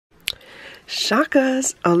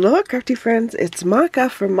Shakas, aloha crafty friends, it's Maka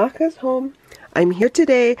from Makaz Home. I'm here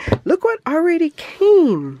today. Look what already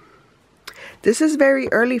came. This is very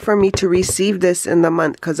early for me to receive this in the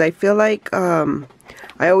month because I feel like I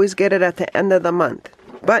always get it at the end of the month.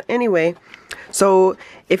 But anyway, so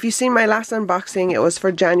if you've seen my last unboxing, it was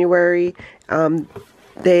for January.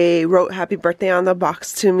 They wrote happy birthday on the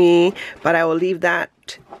box to me, but I will leave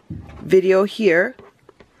that video here.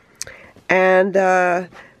 And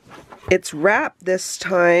it's wrapped this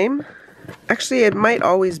time. Actually, it might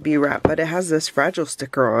always be wrapped, but it has this fragile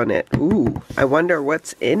sticker on it. Ooh, I wonder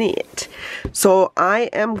what's in it. So I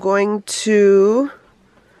am going to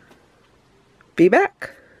be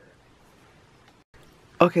back.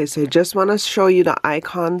 Okay, so I just want to show you the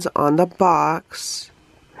icons on the box.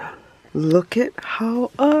 Look at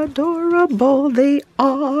how adorable they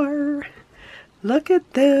are. Look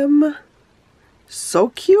at them. So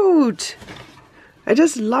cute. I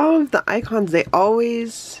just love the icons they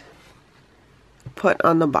always put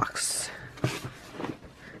on the box.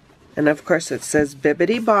 And of course it says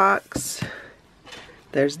BIBBIDI box.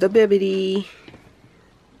 There's the BIBBIDI.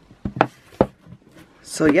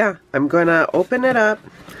 So yeah, I'm gonna open it up.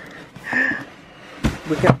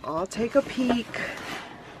 We can all take a peek.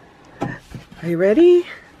 Are you ready?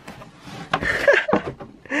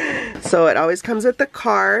 So it always comes with the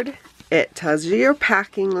card. It tells you your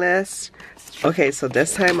packing list. Okay, so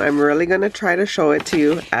this time I'm really gonna try to show it to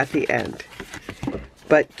you at the end.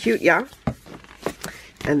 But cute, yeah?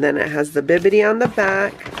 And then it has the BIBBIDI on the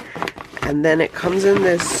back. And then it comes in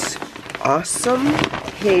this awesome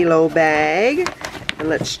halo bag. And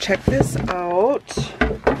let's check this out.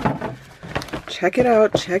 Check it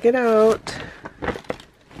out, check it out.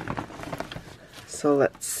 So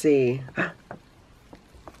let's see.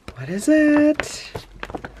 What is it?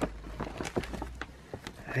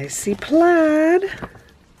 I see plaid.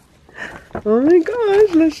 Oh my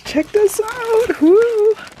gosh, let's check this out.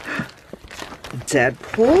 Woo.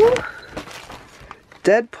 Deadpool.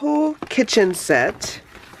 Deadpool kitchen set.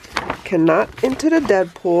 Cannot into the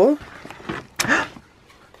Deadpool.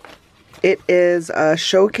 It is a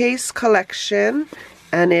showcase collection,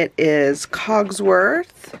 and it is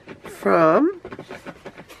Cogsworth from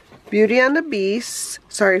Beauty and the Beast.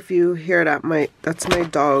 Sorry if you hear that. That's my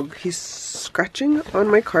dog. He's scratching on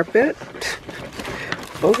my carpet.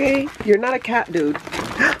 Okay, you're not a cat, dude.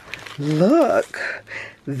 Look,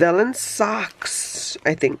 Villain socks.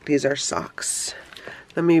 I think these are socks.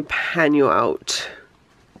 Let me pan you out.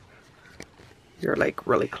 You're like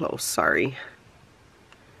really close. Sorry.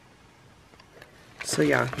 So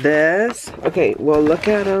yeah, this. Okay, well look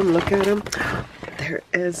at them. Look at them. There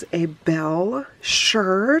is a Belle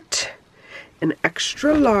shirt, an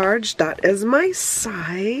extra large. That is my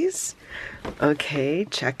size. Okay,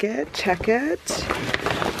 check it, check it.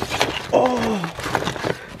 Oh,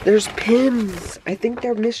 there's pins. I think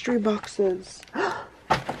they're mystery boxes.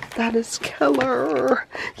 That is killer.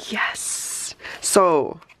 Yes.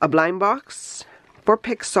 So, a blind box for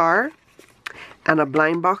Pixar and a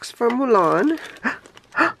blind box for Mulan.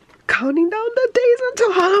 Counting down the days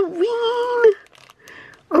until Halloween.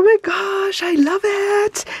 Oh my gosh, I love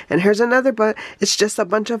it. And here's another, but it's just a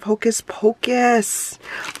bunch of Hocus Pocus.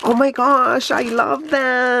 Oh my gosh, I love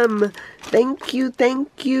them. Thank you,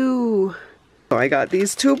 thank you. So I got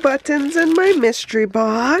these two buttons in my mystery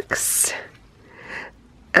box.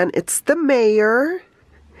 And it's the mayor.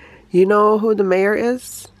 You know who the mayor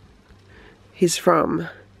is? He's from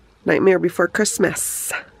Nightmare Before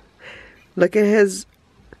Christmas. Look at his...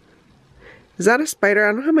 Is that a spider?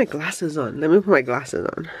 I don't have my glasses on. Let me put my glasses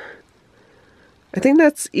on. I think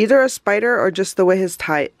that's either a spider or just the way his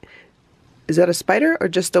tie... Is that a spider or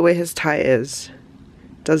just the way his tie is?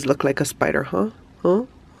 Does look like a spider, huh?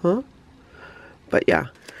 Huh? But yeah.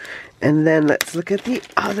 And then let's look at the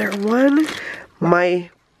other one.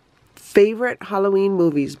 My favorite Halloween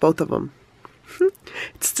movies, both of them.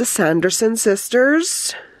 It's the Sanderson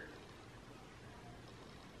sisters.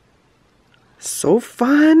 So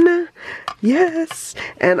fun. Yes.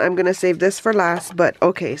 And I'm gonna save this for last, but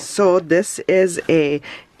okay, so this is a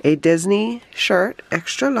Disney shirt,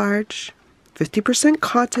 extra large, 50%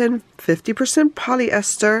 cotton, 50%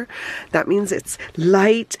 polyester. That means it's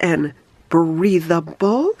light and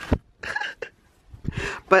breathable.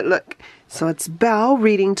 But look, so it's Belle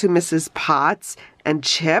reading to Mrs. Potts and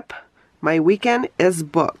Chip. My weekend is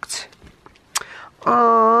booked.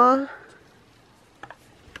 Aww.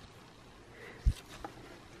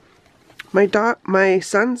 My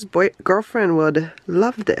son's girlfriend would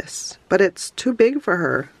love this, but it's too big for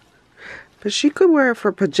her. But she could wear it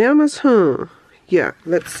for pajamas, huh? Yeah,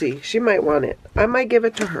 let's see. She might want it. I might give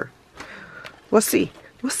it to her. We'll see.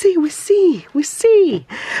 We'll see, we see, we see.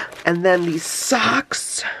 And then these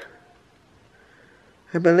socks.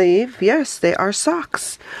 I believe, yes, they are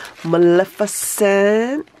socks.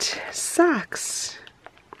 Maleficent socks.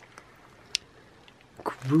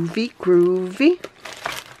 Groovy, groovy.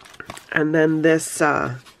 And then this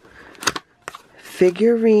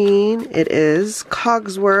figurine, it is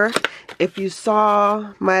Cogsworth. If you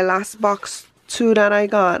saw my last box too that I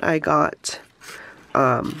got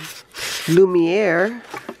Lumiere.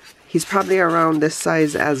 He's probably around this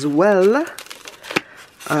size as well.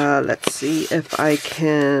 Let's see if I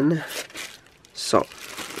can. So,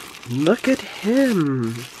 look at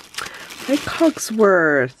him. Hi,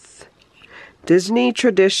 Cogsworth. Disney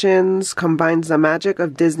Traditions combines the magic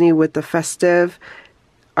of Disney with the festive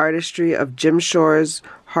artistry of Jim Shore's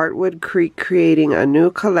Heartwood Creek, creating a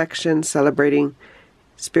new collection celebrating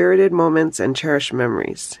spirited moments and cherished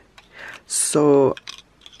memories. So,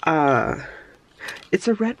 it's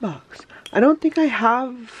a red box. I don't think I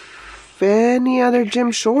have any other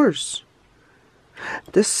Jim Shores.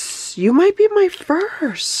 This, you might be my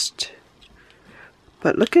first.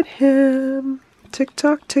 But look at him. Tick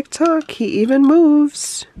tock, tick tock. He even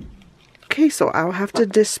moves. Okay, so I'll have to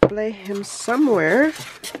display him somewhere.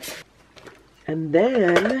 And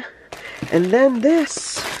then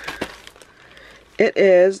this. It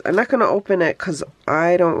is, I'm not going to open it because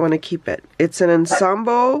I don't want to keep it. It's an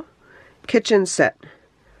ensemble kitchen set.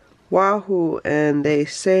 Wahoo, and they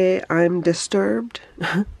say I'm disturbed.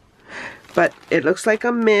 But it looks like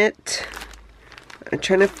a mitt. I'm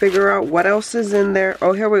trying to figure out what else is in there.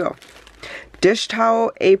 Oh, here we go. Dish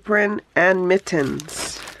towel, apron, and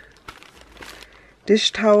mittens.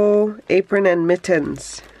 Dish towel, apron, and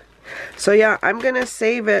mittens. So yeah, I'm going to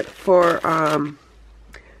save it for,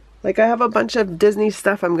 like I have a bunch of Disney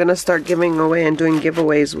stuff I'm going to start giving away and doing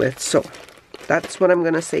giveaways with. So that's what I'm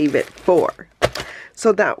going to save it for.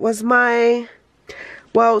 So that was my,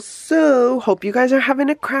 well, so hope you guys are having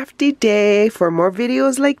a crafty day. For more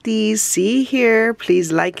videos like these, see here.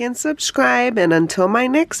 Please like and subscribe. And until my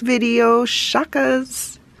next video,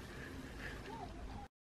 shakas.